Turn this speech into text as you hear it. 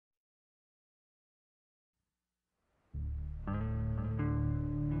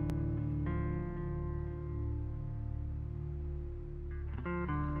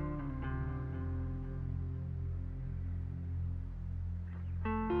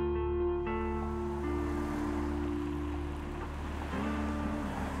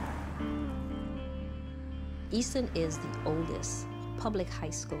Easton is the oldest public high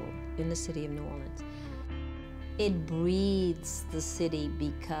school in the city of New Orleans. It breathes the city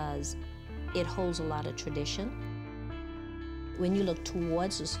because it holds a lot of tradition. When you look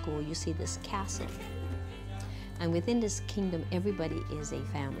towards the school, you see this castle. And within this kingdom, everybody is a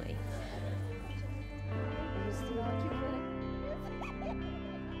family.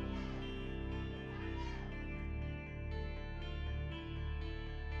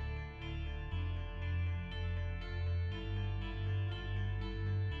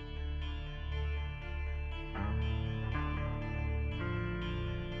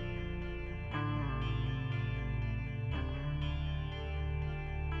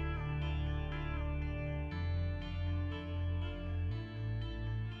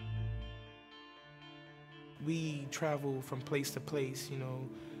 We travel from place to place, you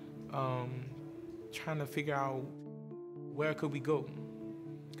know, trying to figure out where could we go,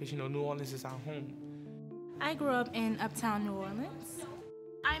 because, you know, New Orleans is our home. I grew up in uptown New Orleans.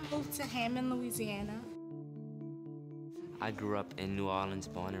 I moved to Hammond, Louisiana. I grew up in New Orleans,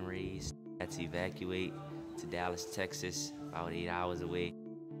 born and raised. I had to evacuate to Dallas, Texas, about 8 hours away.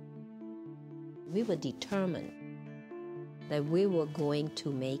 We were determined that we were going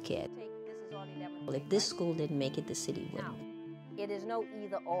to make it. Well, if this school didn't make it, the city wouldn't. It is no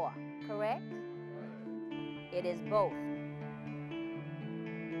either or, correct? It is both.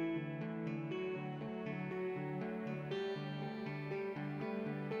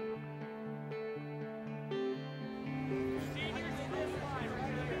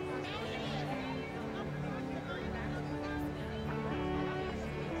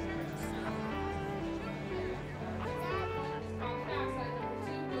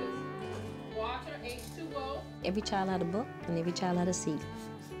 Every child had a book and every child had a seat.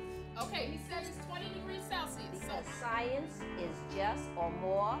 Okay, he said it's 20 degrees Celsius. Because science is just or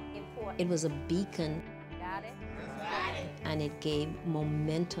more important. It was a beacon. Got it? Got it. And it gave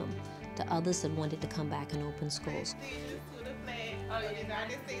momentum to others that wanted to come back and open schools.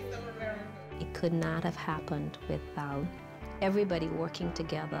 It could not have happened without everybody working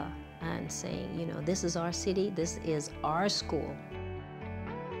together and saying, you know, this is our city, this is our school.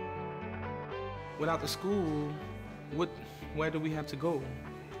 Without the school, where do we have to go?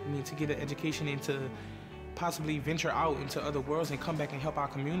 I mean, to get an education and to possibly venture out into other worlds and come back and help our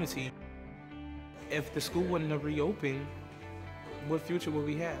community. If the school wouldn't have reopened, what future would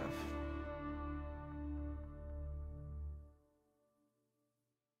we have?